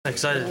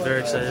Excited,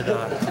 very excited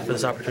for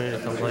this opportunity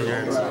to come play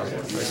here.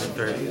 It's a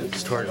very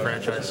historic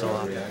franchise, so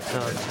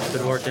I've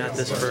been working at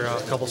this for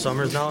a couple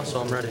summers now, so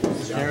I'm ready.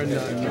 Aaron,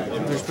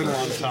 there's been a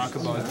lot of talk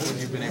about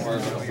what you've been able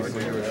to do here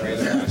when you were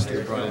traded last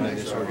year, brought in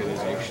this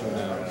organization.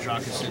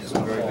 Jacques has said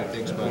some very good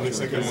things about you.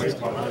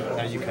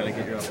 How you kind of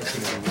get your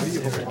opportunity. What do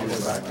you hope to do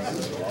with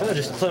that?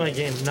 Just play my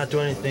game, not do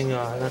anything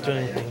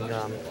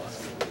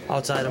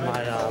outside of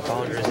my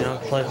boundaries.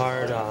 Play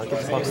hard,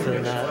 get the pucks to the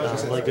net,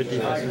 play good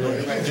defense,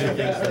 do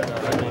things that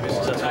make me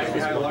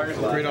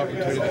successful. Great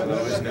opportunity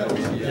though, isn't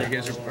it? You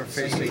guys are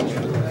facing top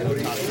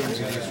teams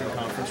in the Eastern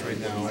Conference right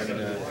now, and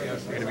you're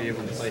going to be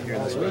able to play here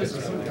in this place.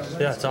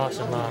 Yeah, it's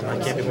awesome. I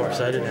can't be more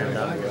excited, and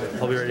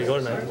I'll be ready to go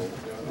tonight.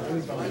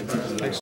 Thanks.